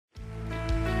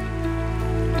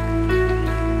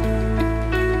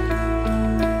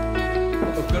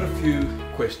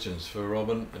questions for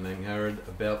Robyn and Angharad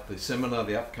about the seminar,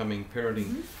 the upcoming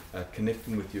Parenting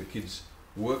Connecting with Your Kids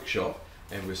workshop,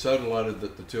 and we're so delighted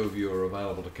that the two of you are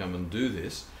available to come and do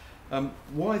this.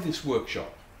 Why this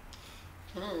workshop?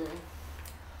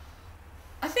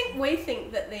 I think we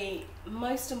think that the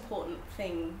most important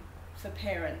thing for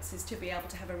parents is to be able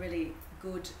to have a really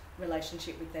good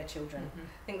relationship with their children.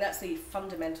 I think that's the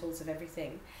fundamentals of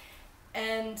everything.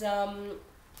 And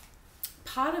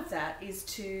part of that is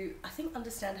to, I think,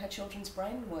 understand how children's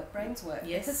brains work.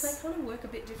 Yes. Because they kind of work a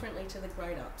bit differently to the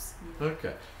grown-ups.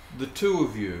 Okay. The two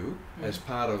of you, as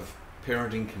part of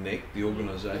Parenting Connect, the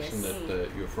organisation that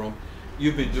you're from,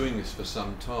 you've been doing this for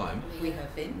some time. We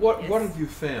have been. What have you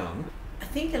found? I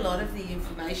think a lot of the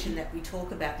information that we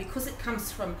talk about, because it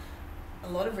comes from a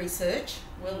lot of research,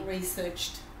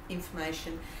 well-researched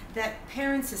information, that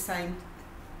parents are saying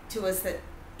to us that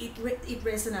it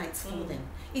resonates for them.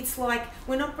 It's like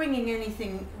we're not bringing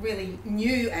anything really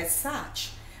new as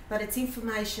such, but it's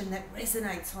information that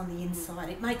resonates on the inside.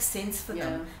 It makes sense for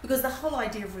them, because the whole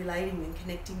idea of relating and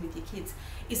connecting with your kids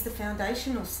is the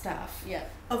foundational stuff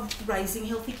of raising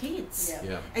healthy kids.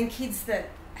 And kids that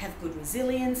have good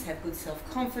resilience, have good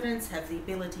self-confidence, have the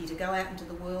ability to go out into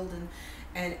the world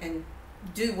and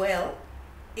do well.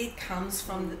 It comes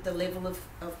from the level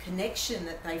of connection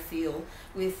that they feel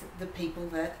with the people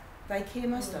that they care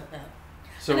most about.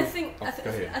 So, and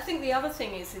I think the other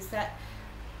thing is that,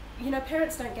 you know,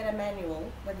 parents don't get a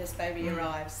manual when this baby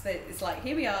arrives. It's like,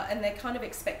 here we are, and they're kind of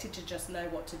expected to just know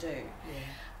what to do.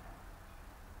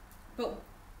 But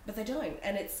they don't,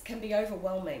 and it can be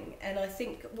overwhelming. And I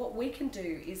think what we can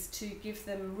do is to give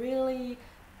them really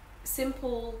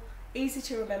simple, easy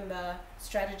to remember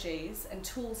strategies and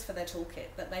tools for their toolkit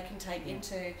that they can take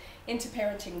into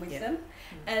parenting with them,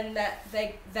 and that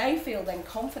they feel then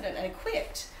confident and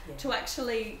equipped to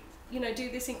actually, you know, do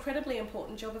this incredibly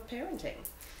important job of parenting.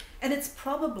 And it's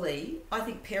probably, I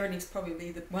think parenting is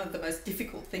probably one of the most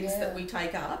difficult things that we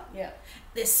take up.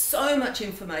 There's so much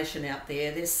information out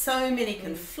there. There's so many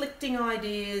conflicting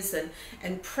ideas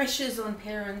and pressures on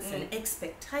parents and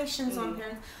expectations on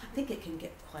parents. I think it can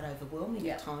get quite overwhelming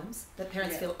at times. That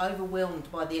parents feel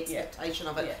overwhelmed by the expectation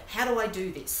of it. How do I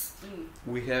do this?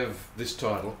 We have this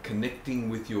title, Connecting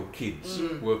with Your Kids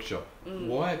workshop.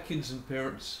 Why are kids and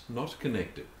parents not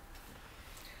connected?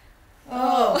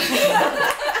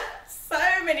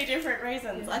 So many different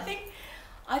reasons. I think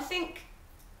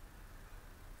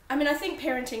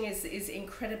parenting is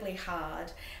incredibly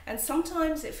hard, and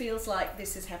sometimes it feels like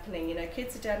this is happening. You know,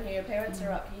 kids are down here, parents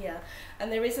are up here, and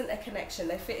there isn't a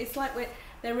connection. It's like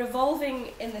they're revolving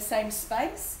in the same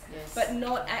space, but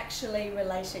not actually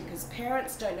relating, because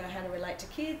parents don't know how to relate to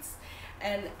kids,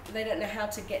 and they don't know how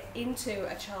to get into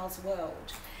a child's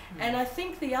world. And I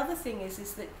think the other thing is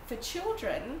that for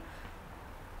children,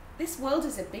 this world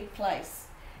is a big place,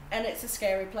 and it's a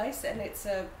scary place, and it's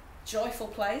a joyful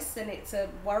place, and it's a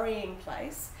worrying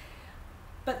place,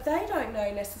 but they don't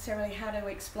know necessarily how to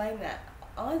explain that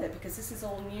either, because this is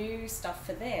all new stuff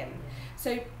for them.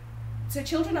 So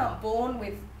children aren't born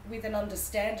with an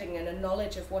understanding and a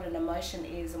knowledge of what an emotion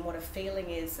is and what a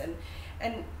feeling is,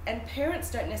 and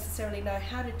parents don't necessarily know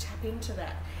how to tap into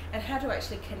that and how to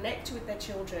actually connect with their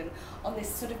children on this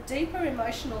sort of deeper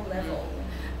emotional level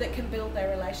that can build their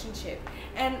relationship.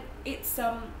 And it's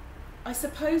I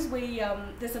suppose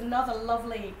there's another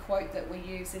lovely quote that we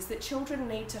use, is that children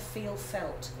need to feel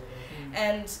felt,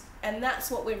 and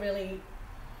that's what we're really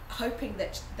hoping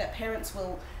that parents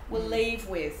will leave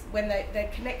with when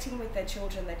they're connecting with their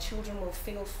children will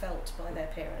feel felt by their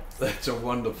parents. That's a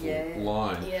wonderful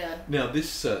line. Now this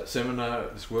seminar,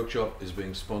 this workshop is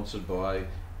being sponsored by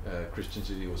Christian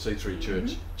City or C3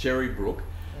 Church, Cherrybrook,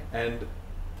 and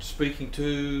speaking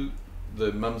to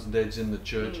the mums and dads in the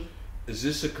church, is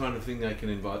this the kind of thing they can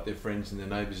invite their friends and their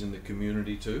neighbours in the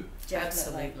community to?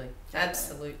 Absolutely.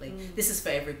 This is for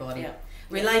everybody.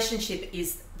 Relationship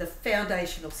is the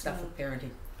foundational stuff of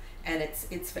parenting, and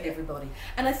it's for everybody.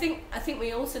 And I think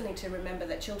we also need to remember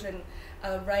that children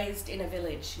are raised in a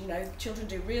village. You know, children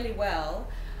do really well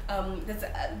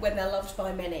when they're loved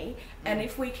by many, and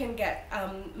if we can get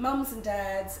mums and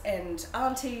dads and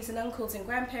aunties and uncles and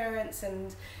grandparents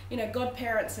and, you know,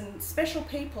 godparents and special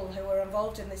people who are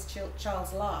involved in this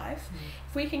child's life,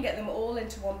 if we can get them all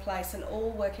into one place and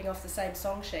all working off the same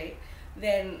song sheet,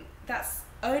 then that's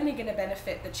only going to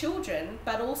benefit the children,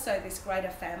 but also this greater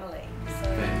family. So.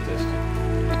 Fantastic.